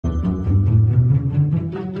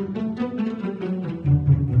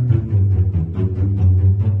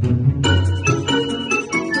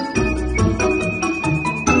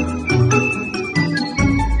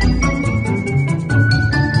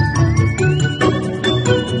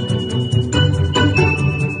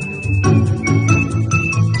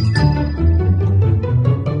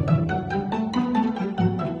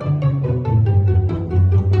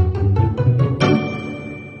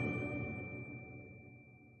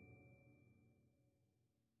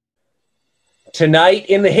Tonight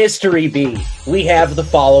in the History Bee, we have the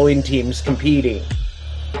following teams competing.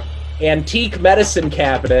 Antique Medicine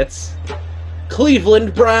Cabinets,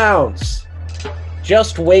 Cleveland Browns,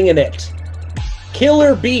 Just Wingin' It,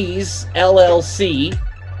 Killer Bees, LLC,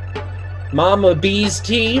 Mama Bee's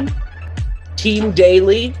Team, Team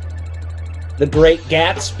Daily, The Great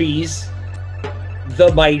Gatsby's,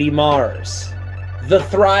 The Mighty Mars, The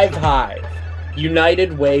Thrive Hive,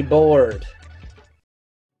 United Way Board.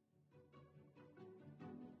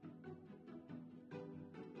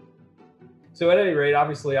 So at any rate,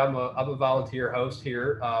 obviously, I'm a volunteer host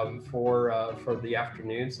here for the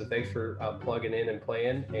afternoon. So thanks for plugging in and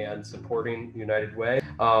playing and supporting United Way.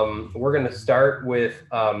 We're going to start with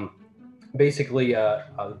basically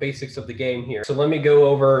the basics of the game here. So let me go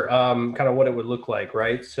over kind of what it would look like,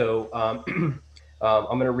 right? So I'm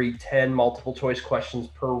going to read 10 multiple choice questions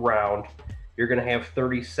per round. You're going to have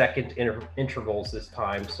 30-second intervals this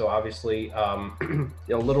time. So obviously a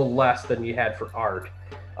little less than you had for art.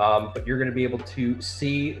 But you're going to be able to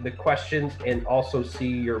see the questions and also see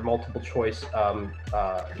your multiple choice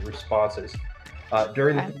responses.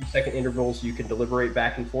 During the 30-second intervals, you can deliberate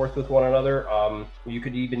back and forth with one another. You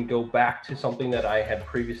could even go back to something that I had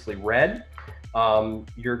previously read.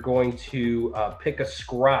 You're going to pick a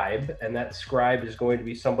scribe, and that scribe is going to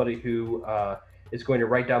be somebody who is going to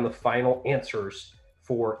write down the final answers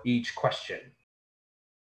for each question.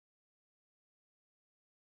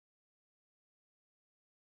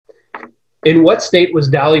 In what state was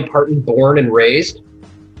Dolly Parton born and raised?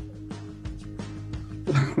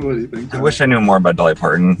 What do you think? I wish I knew more about Dolly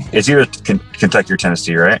Parton. It's either Kentucky or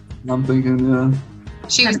Tennessee, right? I'm thinking, yeah.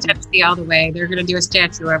 She was Tennessee all the way. They're going to do a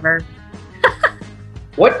statue of her.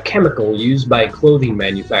 What chemical used by clothing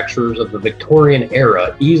manufacturers of the Victorian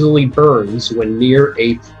era easily burns when near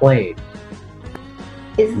a flame?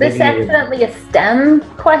 Is this accidentally a STEM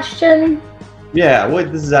question? Yeah,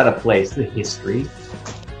 this is out of place. The history.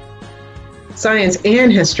 Science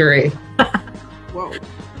and history. Whoa.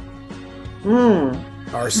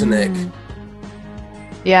 Arsenic.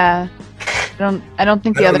 Yeah. I don't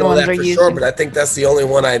think the other ones are used. Sure, but I think that's the only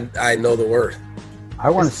one I know the word. I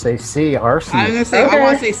want to say C, arsenic. I'm gonna say, okay. I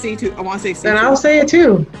want to say C too. I want to say C. Then I'll say it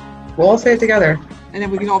too. We'll all say it together. And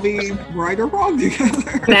then we can all be right or wrong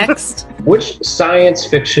together. Next. Which science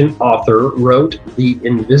fiction author wrote The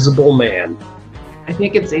Invisible Man? I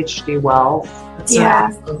think it's H.G. Wells. That's what I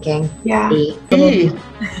was thinking. Yeah. E.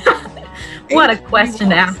 What a question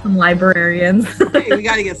to ask some librarians. Hey, we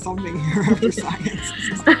got to get something here for science.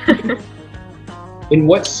 In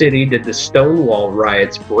what city did the Stonewall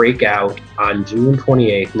riots break out on June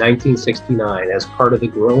 28, 1969 as part of the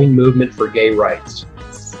growing movement for gay rights?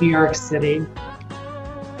 New York City.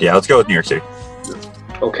 Yeah, let's go with New York City.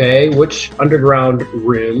 Okay, which underground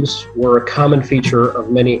rooms were a common feature of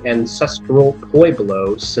many ancestral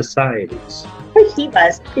Pueblo societies? What he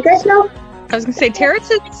was? You guys know? I was going to say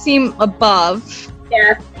terraces seem above.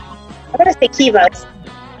 Yeah. I'm going to say Kivas.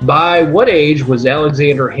 By what age was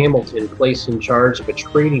Alexander Hamilton placed in charge of a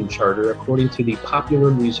trading charter according to the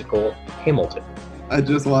popular musical Hamilton? I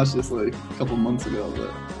just watched this like a couple months ago.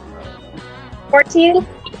 But 14?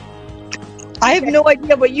 I have no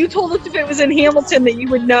idea, but you told us if it was in Hamilton that you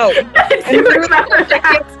would know.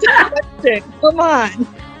 Come on.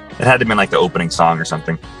 It had to be like the opening song or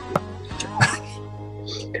something.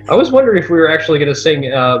 I was wondering if we were actually going to sing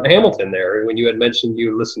Hamilton there when you had mentioned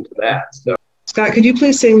you listened to that. So. Scott, could you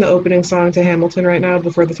please sing the opening song to Hamilton right now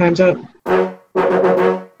before the time's up?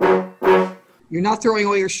 You're not throwing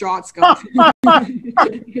all your shots, Scott. You're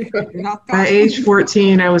not At age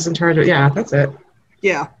 14, I was in charge of... Yeah, that's it.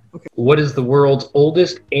 Yeah. Okay. What is the world's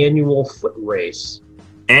oldest annual foot race?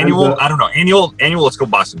 Annual? I don't know. Annual, let's go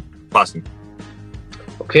Boston. Boston.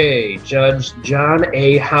 Okay, Judge John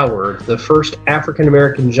A. Howard, the first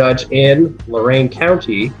African-American judge in Lorain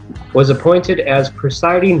County, was appointed as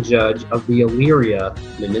presiding judge of the Elyria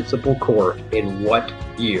Municipal Court in what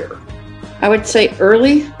year? I would say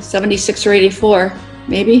early, 76 or 84,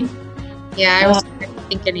 maybe. Yeah, I was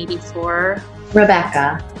thinking 84.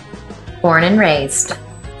 Rebecca, born and raised.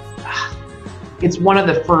 It's one of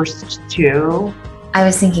the first two. I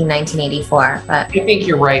was thinking 1984, but... I think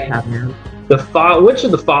you're right, Heather. Which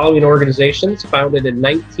of the following organizations, founded in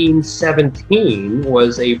 1917,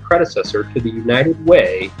 was a predecessor to the United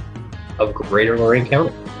Way of Greater Lorain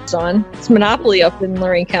County? Son, it's Monopoly up in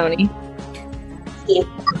Lorain County. Yeah.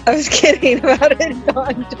 I was kidding about it.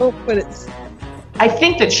 Don, don't put it. I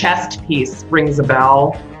think the chest piece rings a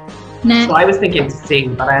bell. Nah. So I was thinking C,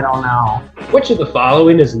 but I don't know. Which of the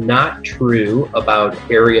following is not true about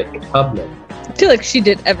Harriet Tubman? I feel like she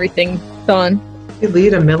did everything, Don. They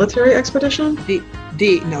lead a military expedition? D,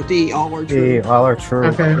 all are true. D, all are true.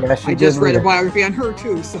 Okay. Yeah, she I just did read a lead biography on her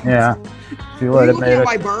too. So Yeah. She Are would you have looking made at it.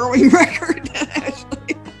 my borrowing record,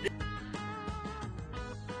 Ashley?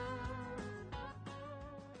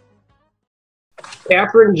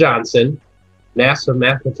 Katherine Johnson, NASA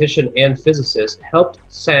mathematician and physicist, helped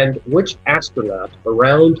send which astronaut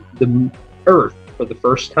around the Earth for the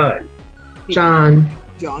first time? John.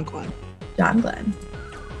 John Glenn. John Glenn.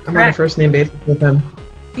 I'm on a first name basis with him.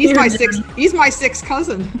 He's my sixth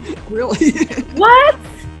cousin. Really? What?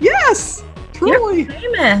 Yes. Truly.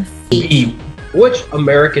 Famous. Which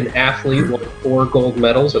American athlete won 4 gold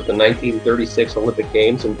medals at the 1936 Olympic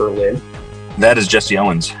Games in Berlin? That is Jesse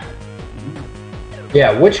Owens.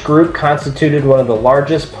 Yeah, which group constituted one of the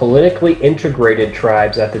largest politically integrated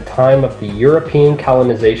tribes at the time of the European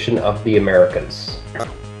colonization of the Americas?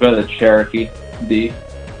 Go to the Cherokee. D.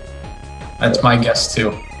 That's my guess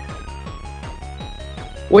too.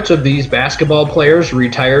 Which of these basketball players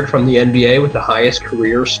retired from the NBA with the highest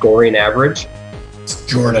career scoring average? It's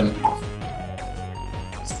Jordan.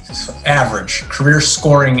 Average. Career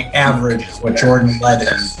scoring average is what Jordan led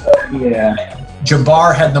in. Yeah.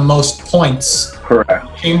 Jabbar had the most points. Correct.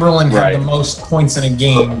 Chamberlain had the most points in a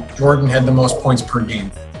game. Jordan had the most points per game.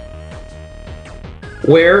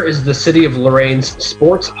 Where is the city of Lorain's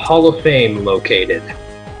Sports Hall of Fame located?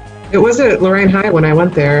 It was at Lorain High when I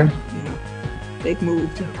went there. They've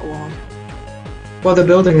moved along. Well, the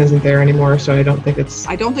building isn't there anymore, so I don't think it's.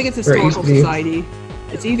 I don't think it's where it Historical used to be. Society.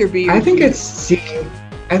 It's either B or I think C. it's C.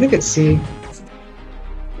 I think it's C.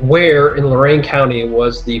 Where in Lorain County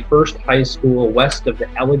was the first high school west of the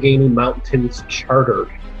Allegheny Mountains chartered?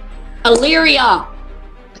 Illyria.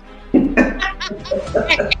 Well,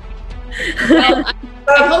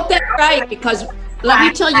 I hope that's right, because let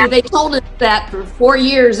me tell you, they told us that for 4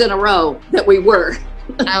 years in a row that we were.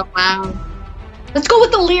 Oh, wow. Let's go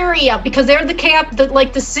with Illyria, because they're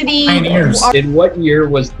the city. Pioneers. In what year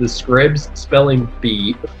was the Scribs spelling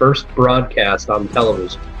bee first broadcast on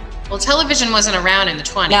television? Well, television wasn't around in the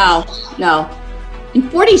 20s. No. In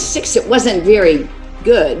 46, it wasn't very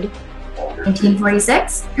good.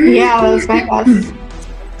 1946? Yeah, that was my guess.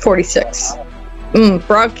 46.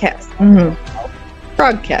 Broadcast.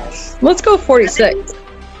 Broadcast. Let's go 46.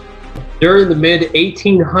 During the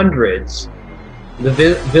mid-1800s, the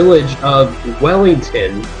village of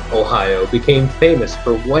Wellington, Ohio, became famous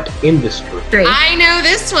for what industry? I know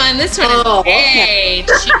this one. This one is okay.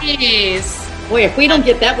 Jeez. Boy, if we don't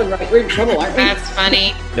get that one right, we're in trouble, aren't we? That's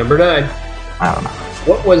funny. Number 9. I don't know.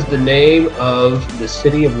 What was the name of the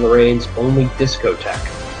city of Lorain's only discotheque?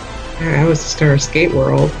 I was Star Skate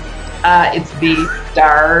World. It's B.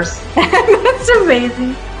 Stars. That's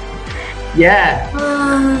amazing. Yeah.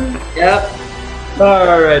 Yep.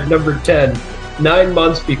 All right, number 10. 9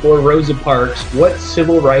 months before Rosa Parks, what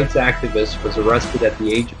civil rights activist was arrested at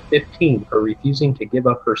the age of 15 for refusing to give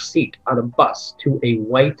up her seat on a bus to a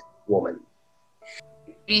white woman?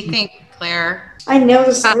 What do you think, Claire? I know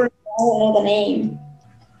the story, I don't know the name.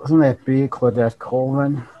 Wasn't that B, Claudette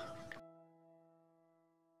Colvin?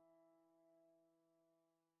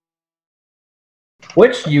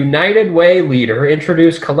 Which United Way leader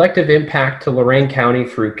introduced collective impact to Lorain County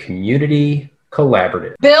through community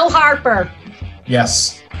collaborative? Bill Harper.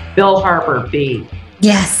 Yes. Bill Harper, B.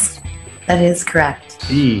 Yes, that is correct.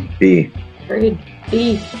 B. B. Agreed.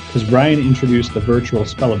 B. Because Brian introduced the virtual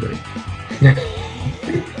Spellabate.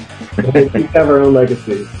 We have our own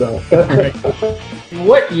legacy, so.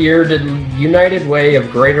 What year did United Way of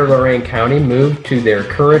Greater Lorain County move to their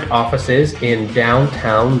current offices in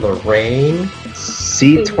downtown Lorain?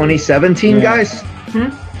 C 2017, guys?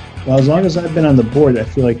 Well, as long as I've been on the board, I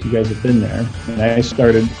feel like you guys have been there. And I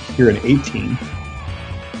started here at 18.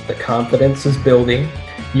 The confidence is building.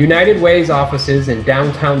 United Way's offices in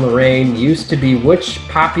downtown Lorain used to be which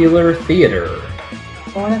popular theater?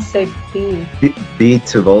 I want to say B. B.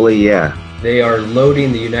 Tivoli, yeah. They are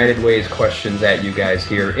loading the United Way's questions at you guys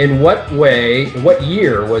here. In what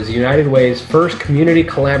year was United Way's first community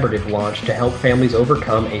collaborative launched to help families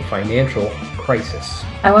overcome a financial crisis?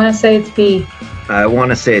 I want to say it's B. I want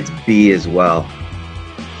to say it's B as well.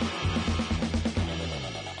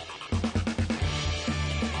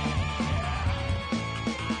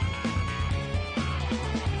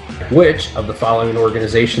 Which of the following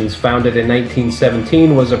organizations founded in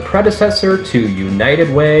 1917 was a predecessor to United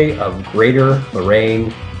Way of Greater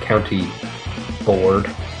Lorain County Board?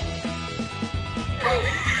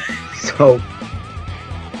 So,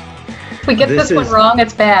 If we get this one wrong,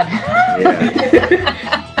 it's bad.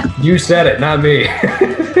 Yeah. You said it, not me.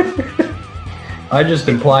 I just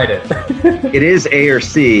implied it. It is A or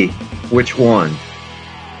C. Which one?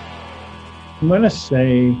 I'm gonna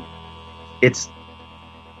say it's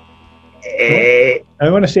A. I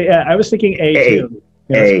want to say I was thinking A too.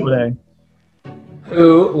 Yeah, let's go with A.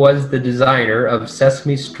 Who was the designer of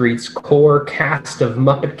Sesame Street's core cast of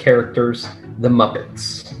Muppet characters, the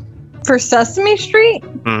Muppets? For Sesame Street?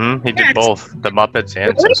 Mm-hmm. He did both, the Muppets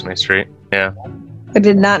and Really? Sesame Street. Yeah. I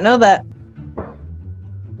did not know that.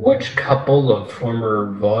 Which couple of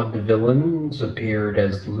former vaudevillains appeared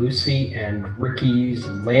as Lucy and Ricky's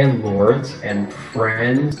landlords and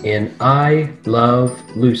friends in I Love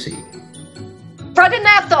Lucy? Fred and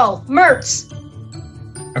Ethel, Mertz.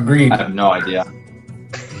 Agreed. I have no idea.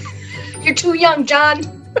 You're too young, John.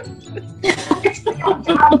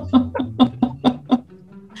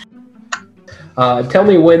 Tell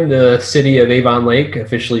me when the city of Avon Lake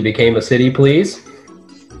officially became a city, please.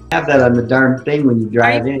 Have that on the darn thing when you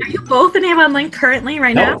drive in. Are you both in Avon Lake currently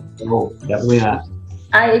right now? No, definitely not.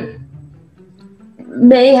 I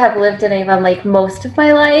may have lived in Avon Lake most of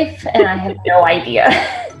my life, and I have no idea.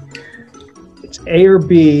 It's A or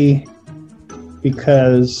B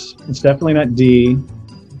because it's definitely not D.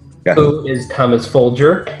 Who is Thomas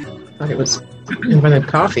Folger? I thought it was invented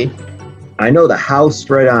coffee. I know the house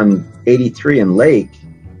right on 83 and Lake.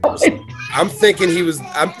 I'm thinking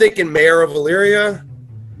Mayor of Illyria.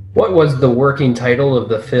 What was the working title of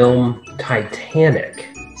the film Titanic?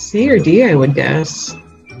 C or D, I would guess.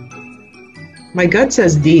 My gut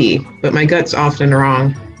says D, but my gut's often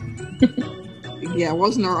wrong. Yeah, it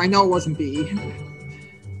wasn't. I know it wasn't B.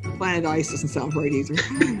 Planet Ice doesn't sound right either.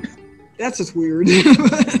 That's just weird.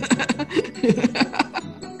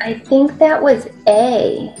 I think that was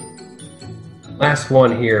A. Last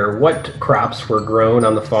one here. What crops were grown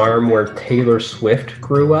on the farm where Taylor Swift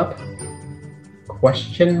grew up?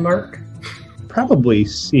 Question mark? Probably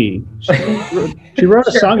C. She wrote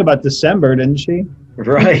a song about December, didn't she?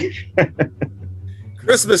 Right.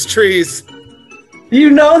 Christmas trees. You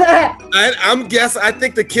know that? I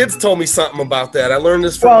think the kids told me something about that. I learned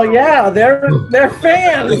this from. Well, yeah, they're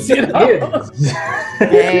fans, you know.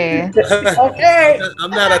 Hey. Okay.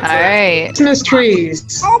 I'm not a. All right. Christmas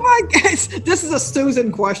trees. Oh my gosh, this is a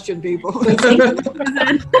Susan question, people.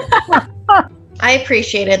 I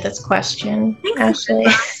appreciated this question, Ashley.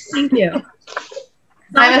 Thank you.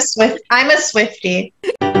 I'm a Swiftie.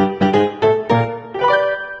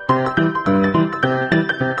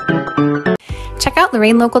 Check out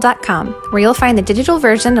LorainLocal.com, where you'll find the digital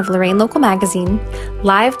version of Lorain Local Magazine,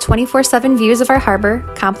 live 24/7 views of our harbor,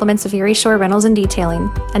 compliments of Erie Shore rentals and detailing,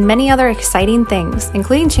 and many other exciting things,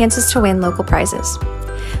 including chances to win local prizes.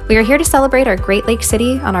 We are here to celebrate our Great Lake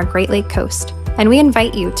City on our Great Lake coast, and we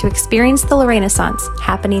invite you to experience the Lorainaissance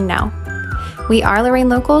happening now. We are Lorain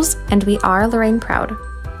Locals, and we are Lorain proud.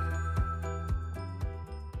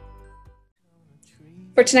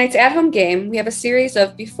 For tonight's at-home game, we have a series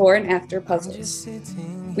of before and after puzzles.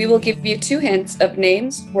 We will give you 2 hints of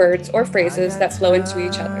names, words, or phrases that flow into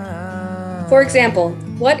each other. For example,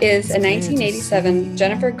 what is a 1987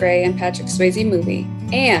 Jennifer Grey and Patrick Swayze movie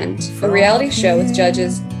and a reality show with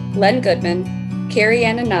judges Len Goodman, Carrie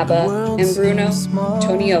Ann Inaba, and Bruno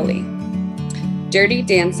Tonioli? Dirty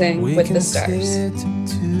Dancing with the Stars.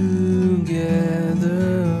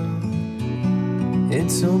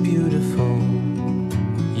 It's so beautiful.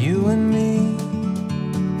 You and me,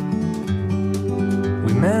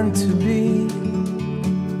 we meant to be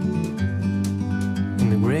in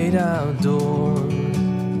the great outdoors,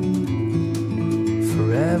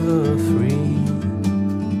 forever free.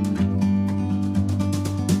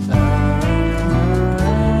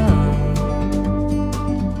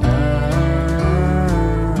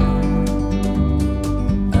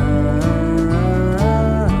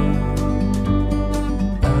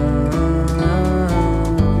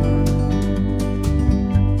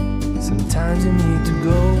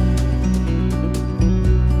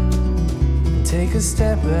 Take a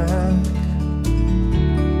step back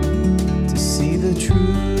to see the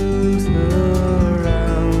truth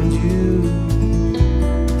around you.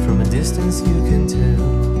 From a distance you can tell.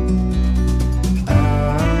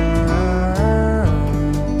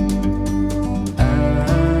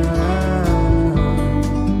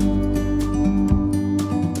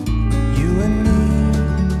 You and me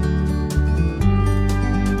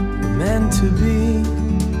were meant to be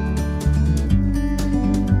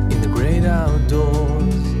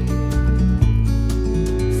outdoors,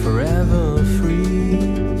 forever free.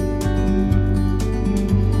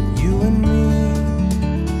 You and me,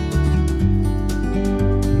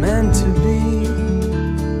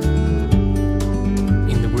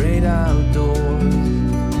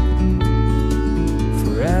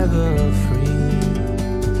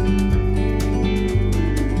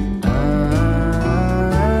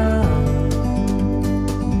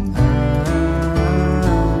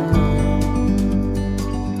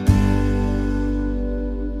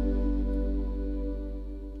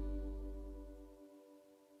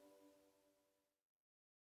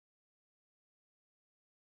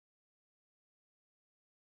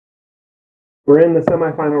 We're in the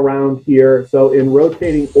semifinal round here. So in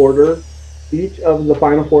rotating order, each of the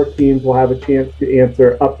final 4 teams will have a chance to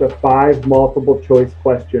answer up to 5 multiple choice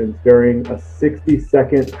questions during a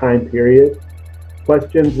 60-second time period.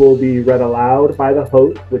 Questions will be read aloud by the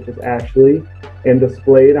host, which is Ashley, and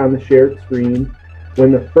displayed on the shared screen.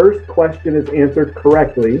 When the first question is answered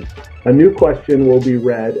correctly, a new question will be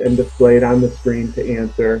read and displayed on the screen to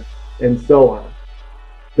answer, and so on.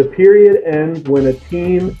 The period ends when a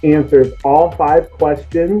team answers all 5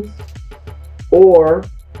 questions, or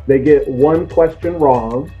they get 1 question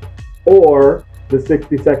wrong, or the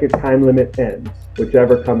 60-second time limit ends,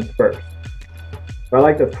 whichever comes first. I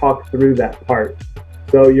like to talk through that part.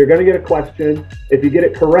 So you're going to get a question. If you get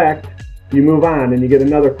it correct, you move on and you get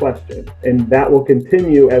another question. And that will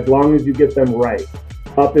continue as long as you get them right,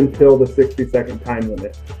 up until the 60-second time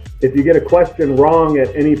limit. If you get a question wrong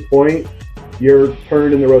at any point, your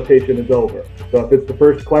turn in the rotation is over. So if it's the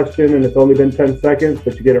first question and it's only been 10 seconds,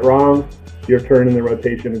 but you get it wrong, your turn in the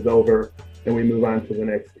rotation is over, and we move on to the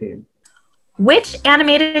next team. Which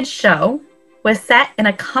animated show was set in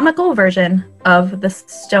a comical version of the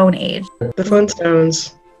Stone Age? The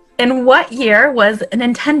Flintstones. In what year was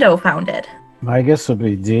Nintendo founded? My guess would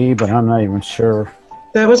be D, but I'm not even sure.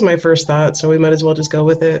 That was my first thought, so we might as well just go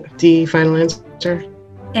with it. D, final answer.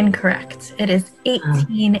 Incorrect. It is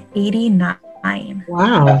 1889.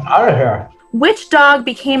 Wow. Out of here. Which dog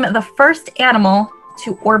became the first animal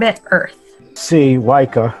to orbit Earth? C,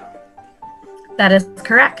 Waika. That is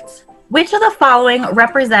correct. Which of the following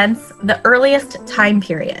represents the earliest time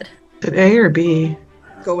period? Is it A or B?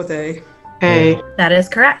 Go with A. A. That is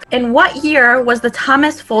correct. In what year was the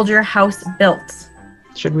Thomas Folger House built?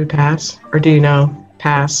 Should we pass? Or do you know?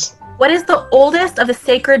 Pass. What is the oldest of the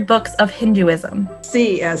sacred books of Hinduism?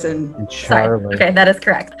 C as in Charlie. Sorry. Okay, that is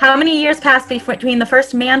correct. How many years passed between the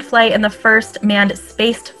first manned flight and the first manned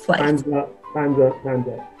spaced flight? Time's up. Time's up. Time's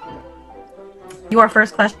up. Your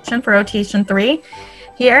first question for rotation 3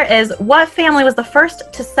 here is, what family was the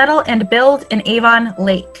first to settle and build in Avon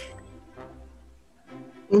Lake?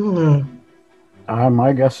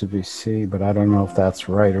 My guess would be C, but I don't know if that's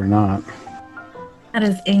right or not. That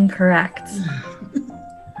is incorrect.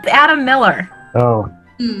 It's Adam Miller. Oh.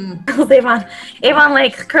 Avon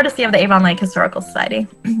Lake, courtesy of the Avon Lake Historical Society.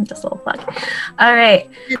 Just a little plug. All right.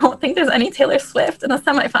 I don't think there's any Taylor Swift in the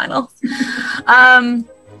semifinals.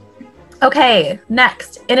 Okay,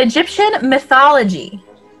 next. In Egyptian mythology,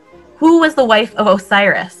 who was the wife of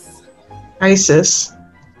Osiris? Isis.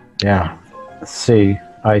 Yeah. C,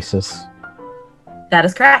 Isis. That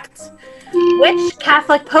is correct. Which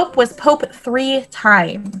Catholic pope was pope 3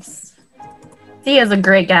 times? C is a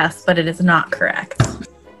great guess, but it is not correct.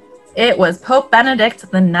 It was Pope Benedict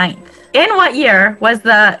IX. In what year was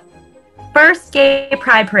the first gay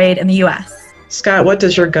pride parade in the U.S.? Scott, what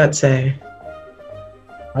does your gut say?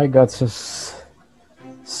 My gut says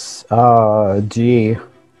G.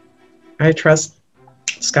 I trust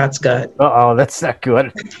Scott's gut. Uh-oh, that's not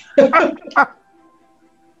good.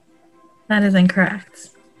 That is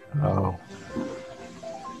incorrect. Oh.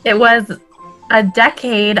 It was a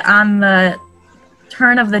decade on the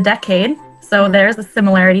turn of the decade. So there's a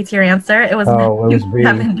similarity to your answer. It was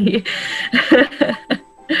 1970.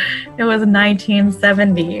 It was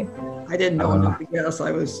 1970. I didn't know enough to guess.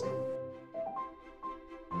 I was.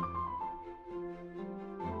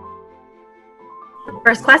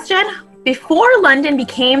 First question. Before London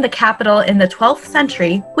became the capital in the 12th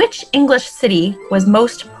century, which English city was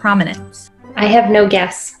most prominent? I have no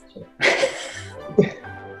guess.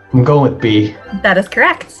 I'm going with B. That is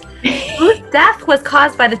correct. Whose death was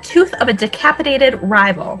caused by the tooth of a decapitated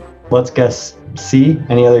rival? Let's guess C.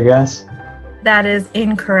 Any other guess? That is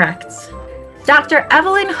incorrect. Dr.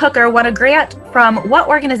 Evelyn Hooker won a grant from what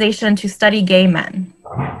organization to study gay men?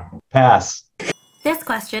 Pass. This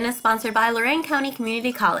question is sponsored by Lorain County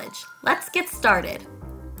Community College. Let's get started.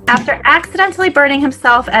 After accidentally burning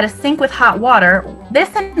himself at a sink with hot water,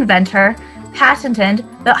 this inventor patented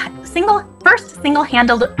the first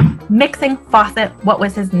single-handled mixing faucet. What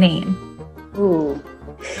was his name? Ooh.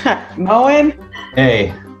 Moen?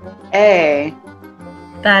 A. A.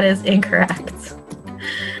 That is incorrect.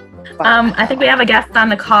 I think we have a guest on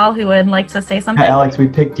the call who would like to say something. Hi, Alex, we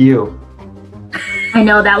picked you. I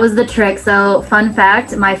know, that was the trick. So, fun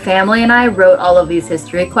fact, my family and I wrote all of these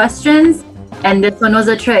history questions, and this one was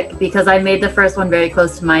a trick because I made the first one very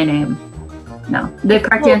close to my name. No, the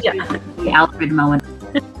correct answer is Alfred Moen.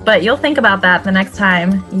 But you'll think about that the next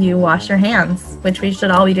time you wash your hands, which we should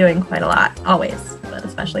all be doing quite a lot, always, but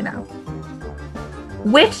especially now.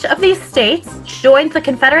 Which of these states joined the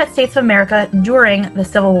Confederate States of America during the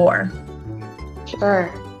Civil War? Sure.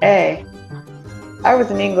 A. I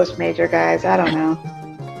was an English major, guys. I don't know.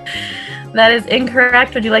 That is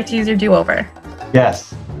incorrect. Would you like to use your do-over?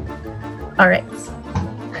 Yes. All right.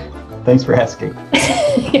 Thanks for asking.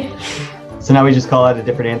 So now we just call out a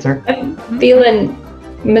different answer? I'm feeling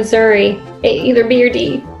Missouri. Either B or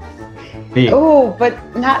D. B. Oh, but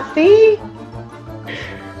not C?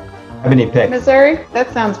 Ebony pick. Missouri?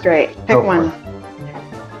 That sounds great. Pick Go for one.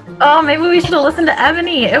 Oh, maybe we should have listened to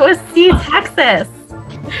Ebony. It was C, Texas.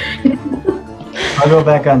 I'll go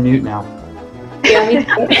back on mute now. Yeah, me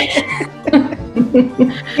too.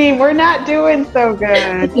 See, we're not doing so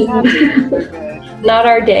good. Not doing so good. Not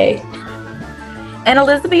our day. In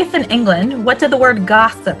Elizabethan England, what did the word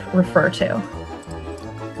gossip refer to?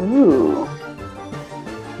 Ooh.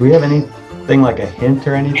 Do we have anything like a hint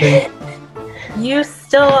or anything? You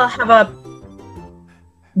still have a...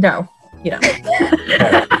 No, you don't.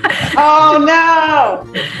 Oh, no!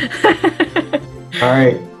 All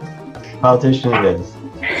right. Politician it is.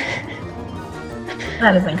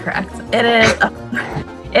 That is incorrect. It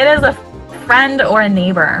is a friend or a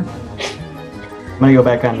neighbor. I'm going to go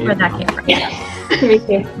back on mute. Where that came from. Me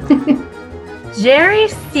too. Jerry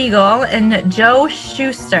Siegel and Joe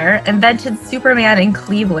Shuster invented Superman in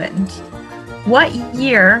Cleveland. What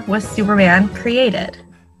year was Superman created?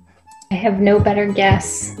 I have no better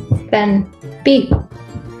guess than B.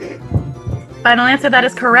 Final answer, that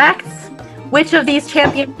is correct. Which of these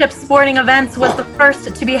championship sporting events was the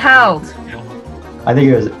first to be held? I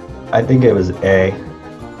think it was A.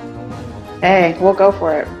 Hey, we'll go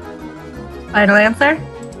for it. Final answer?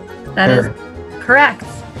 That is correct.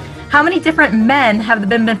 How many different men have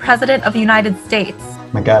been president of the United States?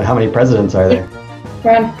 My God, how many presidents are there?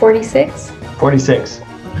 Around 46. 46.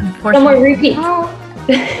 No more repeat.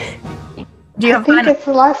 Do you have I think it's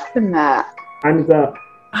less than that. Time's up.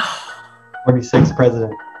 46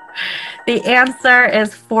 president. The answer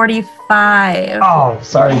is 45. Oh,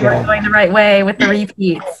 sorry, You're guys. going the right way with the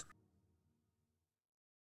repeats.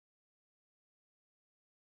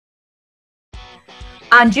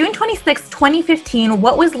 On June 26, 2015,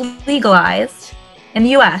 what was legalized in the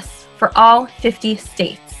U.S. for all 50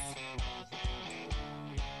 states?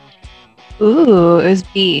 Ooh, it was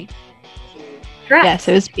B. Correct. Yes,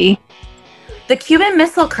 it was B. The Cuban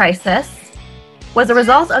Missile Crisis was a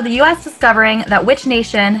result of the U.S. discovering that which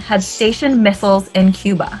nation had stationed missiles in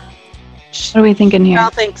Cuba? What are we thinking here? I'll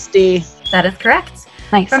think D. That is correct.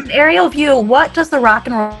 Nice. From an aerial view, what does the Rock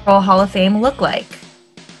and Roll Hall of Fame look like?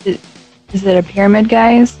 Is it a pyramid,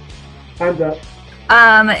 guys? Time's up.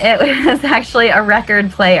 It was actually a record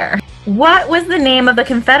player. What was the name of the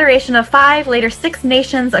Confederation of 5, later 6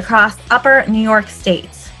 nations across upper New York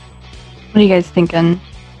State? What are you guys thinking?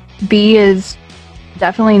 B is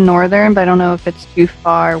definitely northern, but I don't know if it's too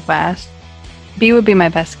far west. B would be my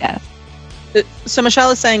best guess. So Michelle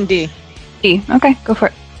is saying D. D. Okay, go for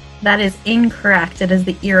it. That is incorrect. It is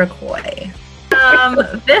the Iroquois.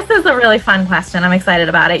 This is a really fun question. I'm excited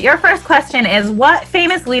about it. Your first question is, what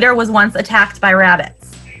famous leader was once attacked by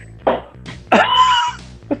rabbits?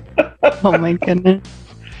 Oh my goodness.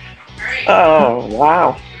 Oh,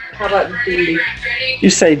 wow. How about D? You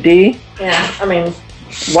say D? Yeah, I mean,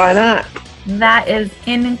 Why not? That is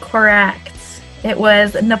incorrect. It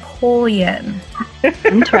was Napoleon.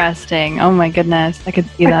 Interesting. Oh my goodness. I could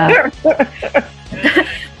see that.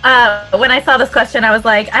 When I saw this question, I was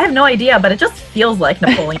like, I have no idea, but it just feels like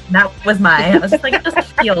Napoleon. That was I was just like, it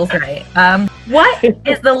just feels right. What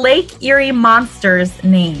is the Lake Erie monster's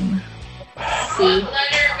name? C.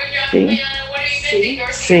 C.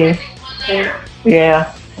 C.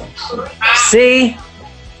 Yeah. C.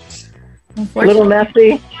 Little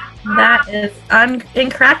Nessie. That is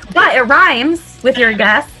incorrect, but it rhymes with your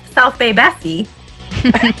guess, South Bay Bessie.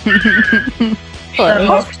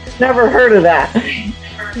 So, Never heard of that.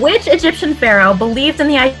 which Egyptian pharaoh believed in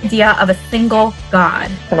the idea of a single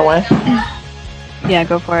god? Anyway, Yeah,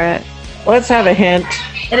 go for it. let's have a hint.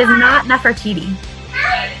 It is not Nefertiti.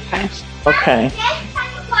 Okay.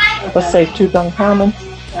 Let's say Tutankhamun.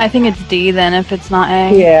 I think it's D then if it's not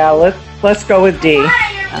A. Yeah, let's go with D.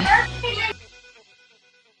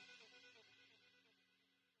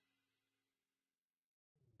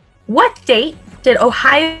 What date did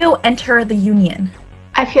Ohio enter the Union?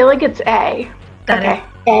 I feel like it's A. That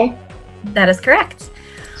A. That is correct.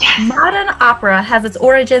 Modern opera has its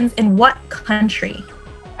origins in what country?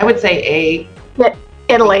 I would say A.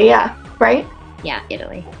 Italy, yeah. Right? Yeah,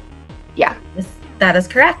 Italy. Yeah. That is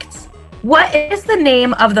correct. What is the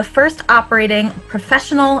name of the first operating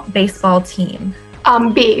professional baseball team?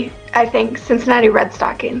 B. I think Cincinnati Red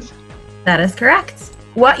Stockings. That is correct.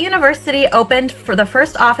 What university opened for the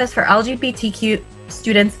first office for LGBTQ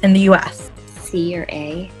students in the U.S.? C or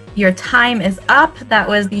A? Your time is up. That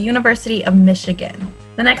was the University of Michigan.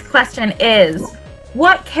 The next question is,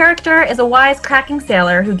 what character is a wisecracking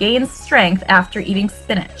sailor who gains strength after eating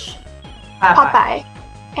spinach? Popeye.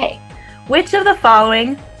 A. Which of the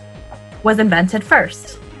following was invented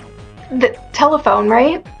first? The telephone,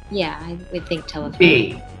 right? Yeah, I would think telephone.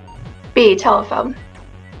 B. B. Telephone.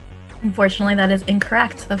 Unfortunately, that is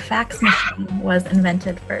incorrect. The fax machine was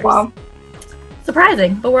invented first. Wow.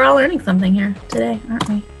 Surprising, but we're all learning something here today, aren't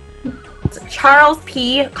we? Charles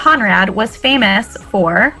P. Conrad was famous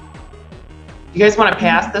for... You guys want to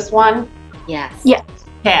pass this one? Yes. Yes.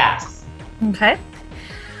 Pass. Okay.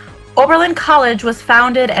 Oberlin College was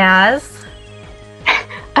founded as...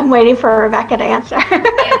 I'm waiting for Rebecca to answer.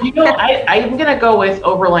 You know, I'm going to go with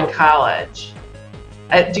Oberlin College.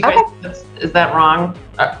 Do you guys, is that wrong?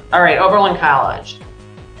 All right, Oberlin College.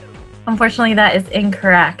 Unfortunately, that is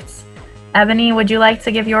incorrect. Ebony, would you like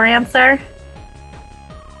to give your answer?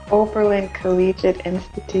 Oberlin Collegiate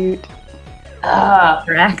Institute.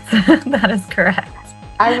 Correct. That is correct.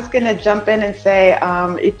 I was going to jump in and say,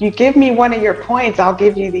 if you give me one of your points, I'll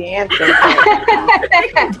give you the answer.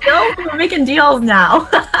 We're making deals now.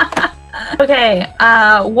 Okay,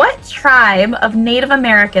 what tribe of Native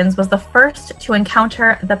Americans was the first to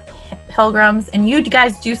encounter the Pilgrims? And you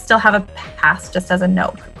guys do still have a pass, just as a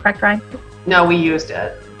note, correct, Ryan? No, we used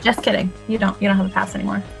it. Just kidding. You don't have a pass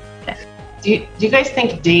anymore. Okay. Do you guys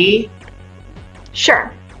think D?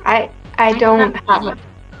 Sure. I don't have it.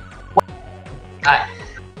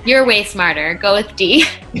 You're way smarter. Go with D.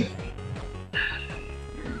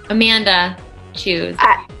 Amanda, choose.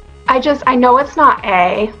 I know it's not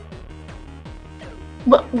A.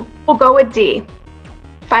 We'll go with D.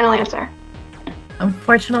 Final answer.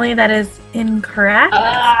 Unfortunately, that is incorrect.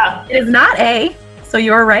 It is not A, so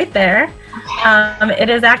you're right there. It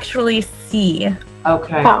is actually C.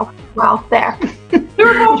 Okay. Oh, well, there. We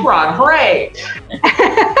were both wrong. Hooray!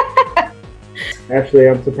 Actually,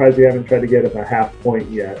 I'm surprised you haven't tried to get a half point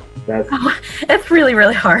yet. It's really,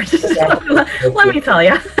 really hard. Let me tell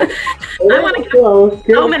you. I want to give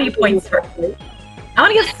so many points for. I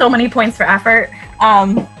want to give so many points for effort.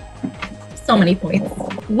 So many points.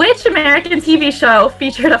 Which American TV show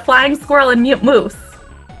featured a flying squirrel and mute moose?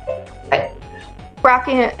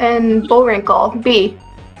 Rocky and Bullwinkle. B.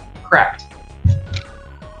 Correct.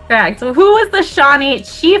 Correct. So who was the Shawnee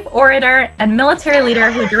chief orator and military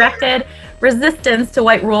leader who directed resistance to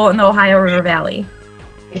white rule in the Ohio River Valley?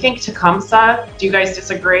 I think Tecumseh. Do you guys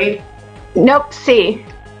disagree? Nope. C.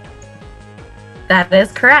 That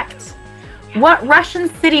is correct. What Russian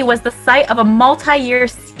city was the site of a multi-year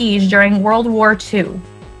siege during World War II?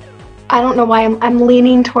 I don't know why I'm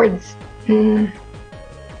leaning towards A.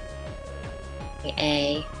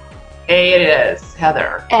 A it is.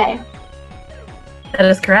 Heather. A. That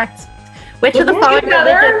is correct. Which of the following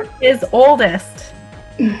religions is oldest?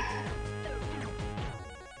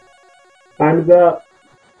 Time's up.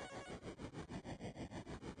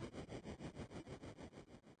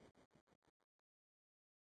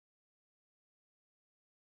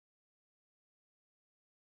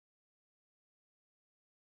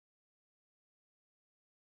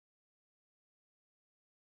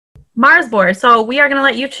 Mars board. So we are going to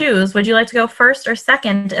let you choose. Would you like to go first or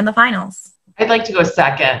second in the finals? I'd like to go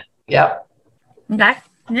second. Yep. Okay.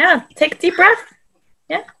 Yeah. Take a deep breath.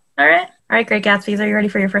 Yeah. All right. All right, Great Gatsby's. Are you ready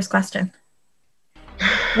for your first question?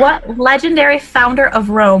 What legendary founder of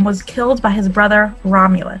Rome was killed by his brother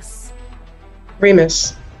Romulus?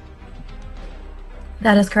 Remus.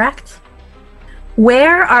 That is correct.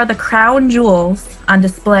 Where are the crown jewels on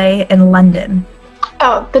display in London?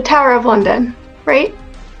 Oh, the Tower of London, right?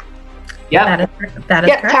 Yeah. That is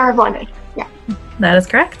correct. Tower of London. Yeah. That is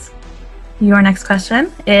correct. Your next question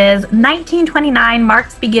is 1929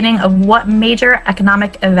 marks the beginning of what major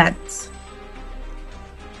economic event?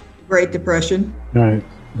 Great Depression. Right,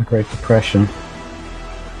 the Great Depression.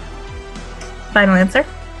 Final answer?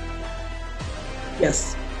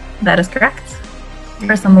 Yes. That is correct.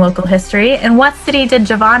 For some local history, in what city did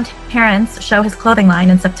Javon Terrence show his clothing line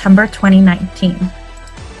in September 2019?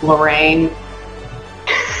 Lorain.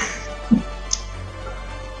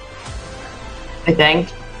 I think.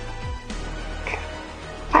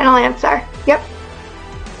 Final answer. Yep.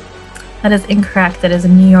 That is incorrect. It is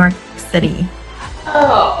New York City.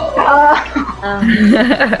 Oh.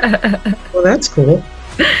 Well, that's cool.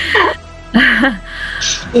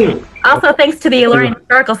 Also, thanks to the Lorain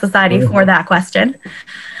Historical Society for that question.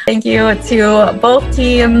 Thank you to both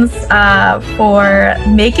teams for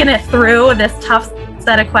making it through this tough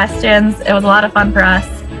set of questions. It was a lot of fun for us.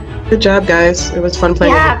 Good job, guys. It was fun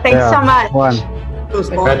playing. Yeah, thanks so much. One.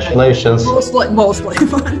 Congratulations. Mostly.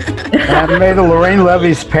 And may the Lorain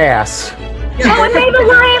levies pass. Oh, and may the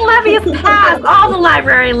Lorain levies pass. All the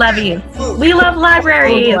library levies. We love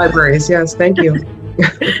libraries. Libraries, yes, thank you.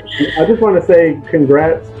 I just want to say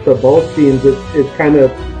congrats to both teams. It's kind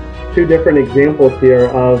of two different examples here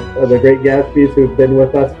of the Great Gatsbys who've been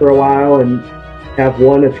with us for a while and have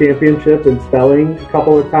won a championship in spelling a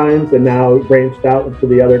couple of times and now branched out into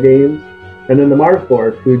the other games. And then the Mars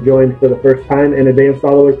Board, who joined for the first time and advanced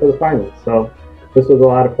all the way to the finals. So this was a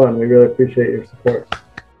lot of fun. We really appreciate your support.